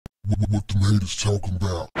What the haters talking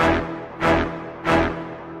about?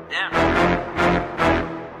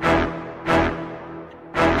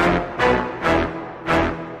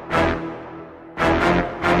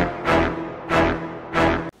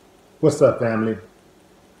 What's up, family?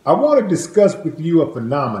 I want to discuss with you a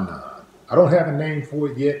phenomenon. I don't have a name for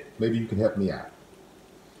it yet. Maybe you can help me out.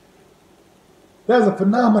 There's a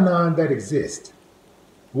phenomenon that exists,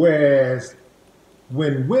 whereas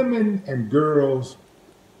when women and girls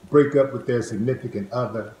break up with their significant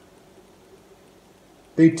other,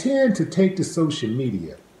 they tend to take to social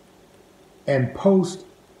media and post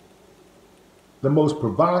the most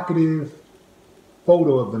provocative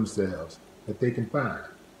photo of themselves that they can find.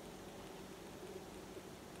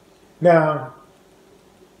 Now,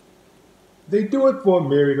 they do it for a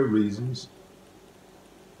myriad of reasons.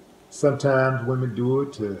 Sometimes women do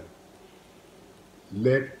it to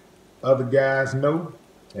let other guys know,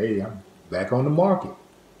 hey, I'm back on the market.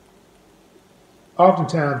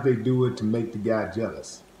 Oftentimes they do it to make the guy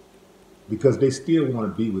jealous because they still want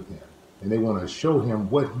to be with him and they want to show him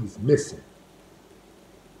what he's missing.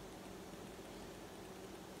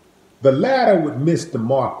 The latter would miss the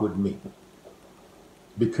mark with me,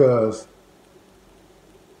 because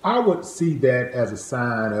I would see that as a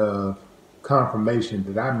sign of confirmation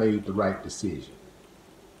that I made the right decision.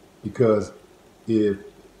 Because if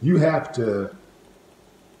you have to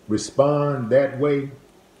respond that way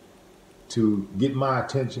to get my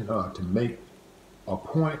attention or to make a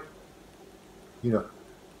point,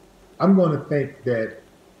 I'm going to think that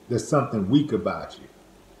there's something weak about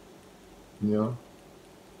you.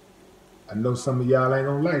 I know some of y'all ain't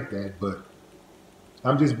gonna like that, but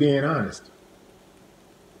I'm just being honest.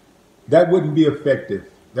 That wouldn't be effective.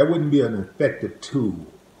 That wouldn't be an effective tool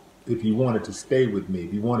if you wanted to stay with me,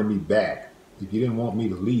 if you wanted me back, if you didn't want me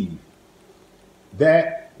to leave.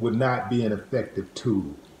 That would not be an effective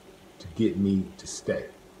tool to get me to stay.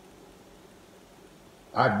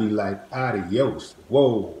 I'd be like, adios.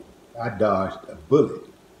 Whoa, I dodged a bullet.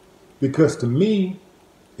 Because to me,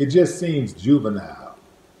 it just seems juvenile.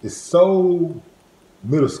 It's so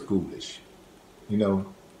middle schoolish. Even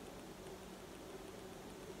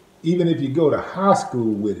if you go to high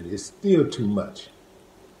school with it, it's still too much.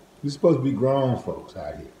 You're supposed to be grown folks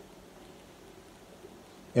out here.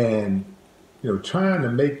 And, trying to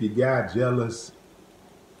make your guy jealous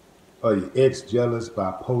or your ex jealous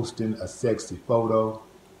by posting a sexy photo,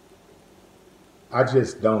 I don't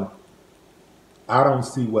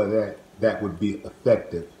see why that would be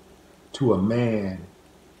effective to a man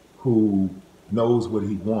who knows what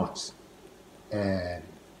he wants and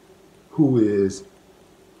who is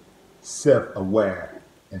self-aware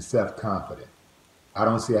and self-confident. I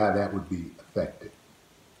don't see how that would be effective.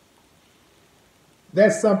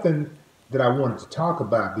 That's something that I wanted to talk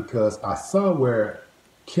about because I saw where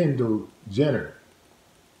Kendall Jenner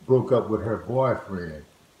broke up with her boyfriend.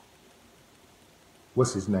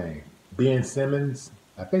 What's his name? Ben Simmons.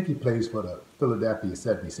 I think he plays for the Philadelphia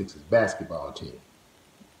 76ers basketball team.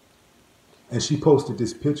 And she posted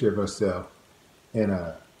this picture of herself in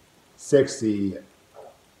a sexy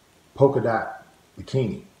polka dot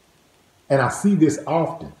bikini. And I see this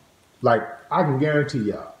often. Like, I can guarantee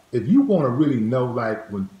y'all, if you want to really know, like,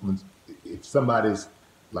 if somebody's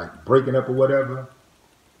like breaking up or whatever,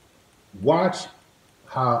 watch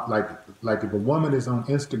how, like if a woman is on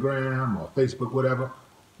Instagram or Facebook, whatever,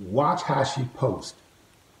 watch how she posts.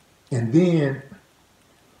 And then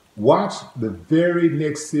watch the very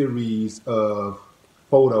next series of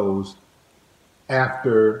photos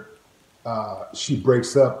after she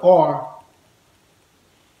breaks up, or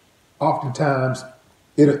oftentimes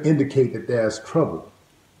it'll indicate that there's trouble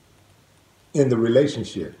in the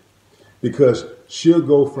relationship, because she'll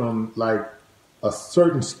go from like a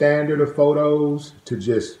certain standard of photos to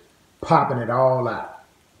just popping it all out.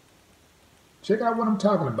 Check out what I'm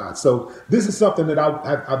talking about. So this is something that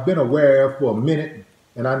I've been aware of for a minute,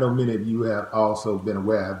 and I know many of you have also been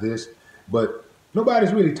aware of this, but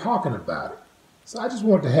nobody's really talking about it. So I just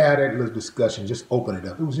wanted to have that little discussion, just open it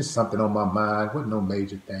up. It was just something on my mind. It wasn't no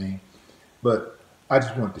major thing. But I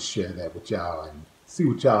just wanted to share that with y'all and see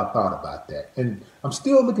what y'all thought about that. And I'm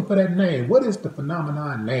still looking for that name. What is the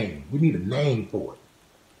phenomenon name? We need a name for it.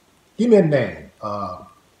 Give me a name.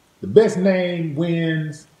 The best name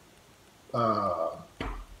wins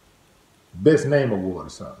best name award or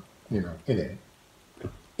something.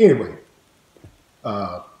 Anyway,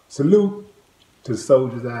 salute to the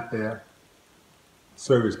soldiers out there,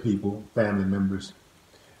 service people, family members,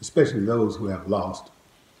 especially those who have lost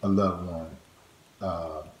a loved one.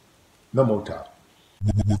 No more talk.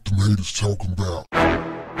 What the haters talking about?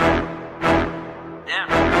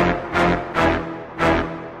 Yeah.